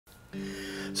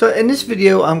So in this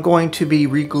video, I'm going to be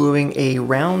regluing a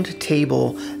round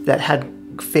table that had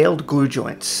failed glue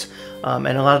joints. And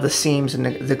a lot of the seams and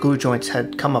the glue joints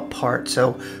had come apart.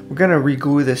 So we're going to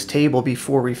reglue this table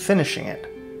before refinishing it.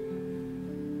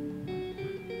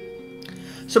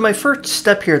 So my first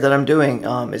step here that I'm doing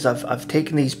is I've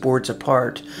taken these boards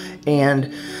apart,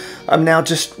 and I'm now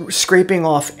just scraping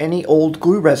off any old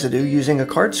glue residue using a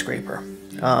card scraper.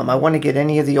 I want to get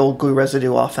any of the old glue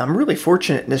residue off. I'm really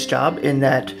fortunate in this job in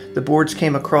that the boards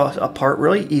came apart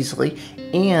really easily,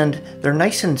 and they're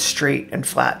nice and straight and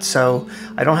flat, so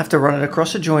I don't have to run it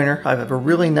across a joiner. I have a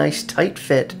really nice tight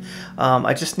fit.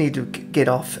 I just need to get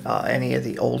off any of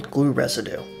the old glue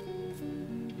residue.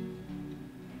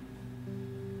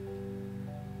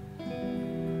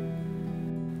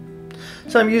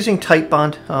 So I'm using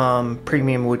Titebond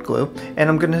premium wood glue, and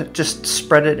I'm going to just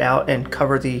spread it out and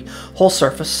cover the whole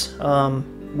surface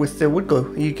with the wood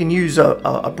glue. You can use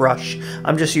a brush.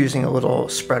 I'm just using a little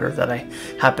spreader that I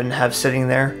happen to have sitting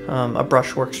there. A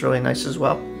brush works really nice as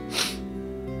well.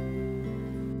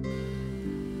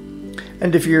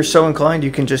 And if you're so inclined,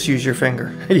 you can just use your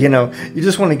finger. You know, you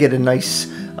just want to get a nice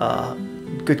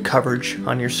good coverage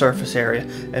on your surface area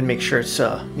and make sure it's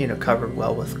you know, covered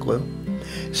well with glue.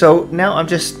 So now I'm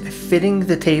just fitting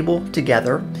the table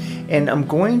together, and I'm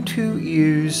going to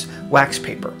use wax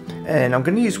paper. And I'm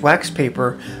going to use wax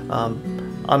paper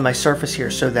on my surface here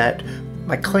so that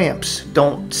my clamps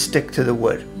don't stick to the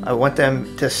wood. I want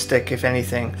them to stick, if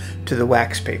anything, to the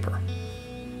wax paper.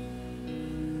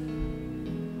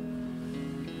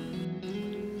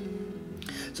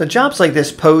 So jobs like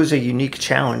this pose a unique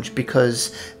challenge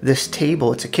because this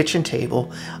table, it's a kitchen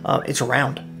table, it's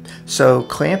round. So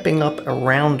clamping up a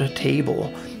round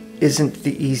table isn't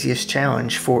the easiest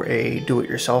challenge for a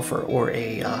do-it-yourselfer or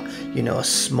a you know, a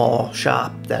small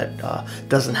shop that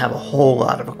doesn't have a whole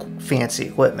lot of fancy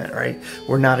equipment, right?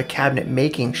 We're not a cabinet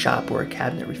making shop, we're a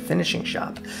cabinet refinishing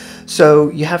shop. So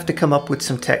you have to come up with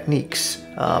some techniques,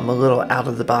 a little out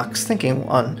of the box thinking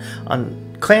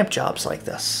on clamp jobs like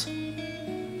this.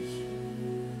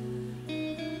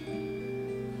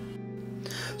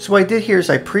 So what I did here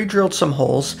is I pre-drilled some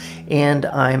holes, and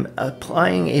I'm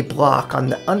applying a block on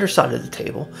the underside of the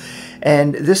table,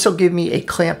 and this will give me a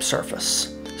clamp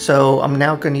surface. So I'm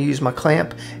now going to use my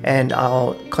clamp, and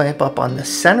I'll clamp up on the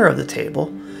center of the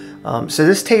table. So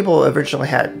this table originally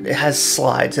has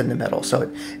slides in the middle,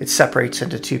 so it separates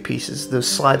into two pieces. Those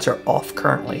slides are off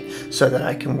currently so that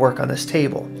I can work on this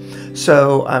table.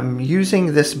 So I'm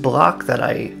using this block that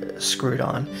I screwed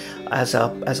on as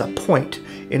a point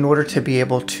in order to be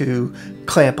able to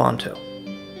clamp onto.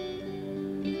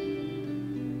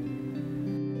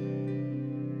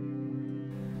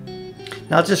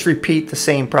 Now I'll just repeat the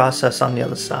same process on the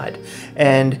other side,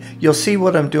 and you'll see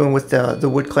what I'm doing with the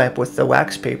wood clamp with the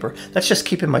wax paper. That's just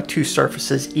keeping my two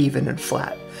surfaces even and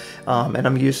flat, and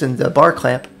I'm using the bar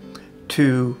clamp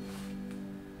to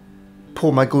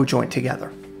pull my glue joint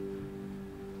together.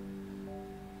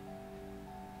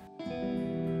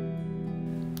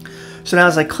 So now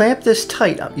as I clamp this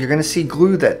tight, you're going to see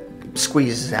glue that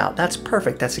squeezes out. That's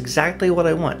perfect. That's exactly what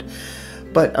I want.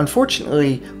 But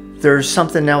unfortunately, there's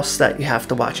something else that you have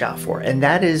to watch out for, and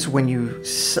that is when you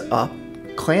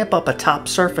clamp up a top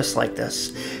surface like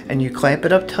this, and you clamp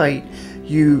it up tight,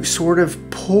 you sort of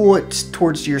pull it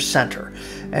towards your center.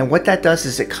 And what that does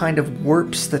is it kind of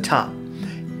warps the top.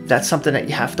 That's something that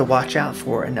you have to watch out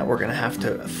for, and that we're going to have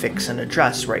to fix and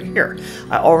address right here.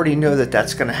 I already know that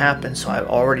that's going to happen, so I've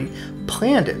already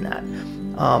planned in that.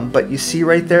 But you see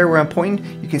right there where I'm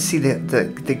pointing, you can see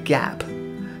the gap.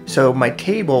 So my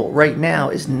table right now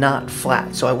is not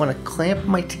flat, so I want to clamp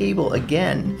my table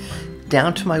again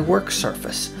down to my work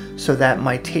surface so that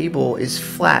my table is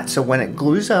flat. So when it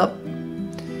glues up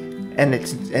and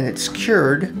it's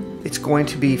cured, it's going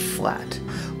to be flat.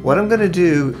 What I'm going to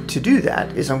do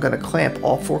that is I'm going to clamp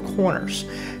all four corners.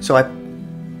 So I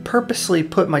purposely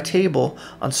put my table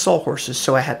on sawhorses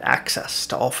so I had access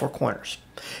to all four corners.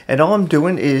 And all I'm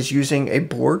doing is using a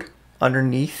board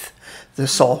underneath the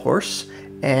sawhorse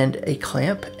and a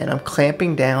clamp, and I'm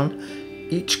clamping down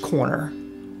each corner,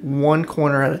 one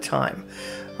corner at a time.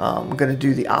 I'm going to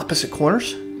do the opposite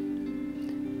corners,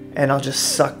 and I'll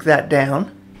just suck that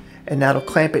down, and that'll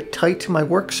clamp it tight to my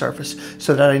work surface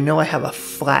so that I know I have a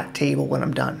flat table when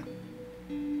I'm done.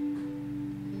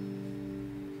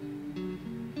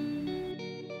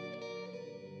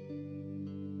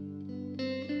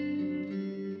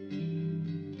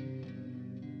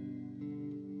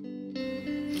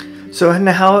 So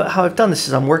now how I've done this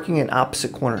is I'm working in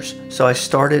opposite corners. So I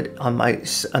started on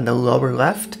the lower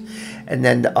left, and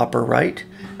then the upper right,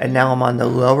 and now I'm on the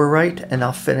lower right, and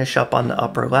I'll finish up on the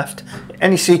upper left.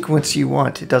 Any sequence you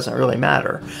want, it doesn't really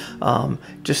matter.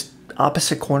 Just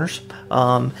opposite corners.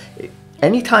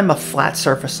 Anytime a flat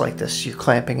surface like this, you're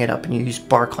clamping it up and you use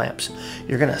bar clamps,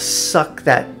 you're gonna suck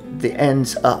the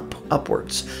ends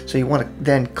upwards. So you want to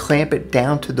then clamp it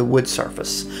down to the wood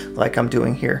surface like I'm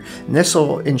doing here. And this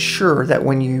will ensure that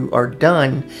when you are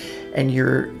done and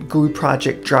your glue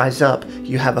project dries up,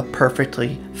 you have a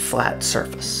perfectly flat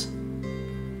surface.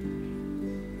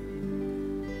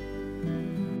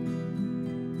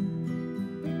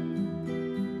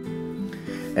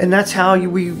 And that's how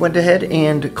we went ahead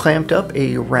and clamped up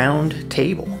a round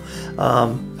table.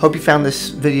 Hope you found this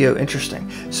video interesting.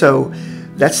 So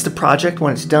that's the project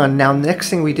when it's done. Now, next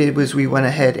thing we did was we went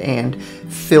ahead and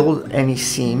filled any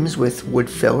seams with wood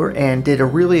filler and did a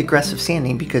really aggressive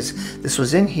sanding because this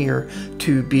was in here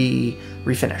to be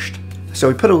refinished. So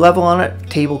we put a level on it,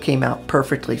 table came out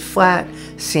perfectly flat,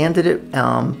 sanded it.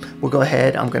 We'll go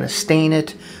ahead, I'm gonna stain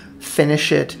it,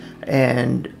 finish it,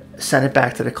 and sent it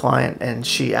back to the client, and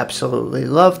she absolutely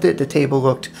loved it. The table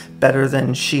looked better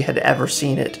than she had ever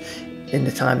seen it in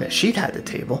the time that she'd had the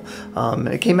table. And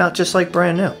it came out just like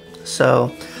brand new. So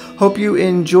hope you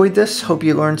enjoyed this. Hope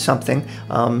you learned something.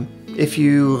 If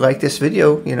you like this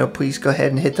video, please go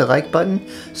ahead and hit the like button.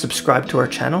 Subscribe to our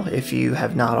channel if you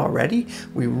have not already.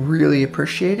 We really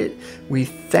appreciate it. We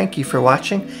thank you for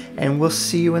watching, and we'll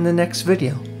see you in the next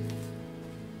video.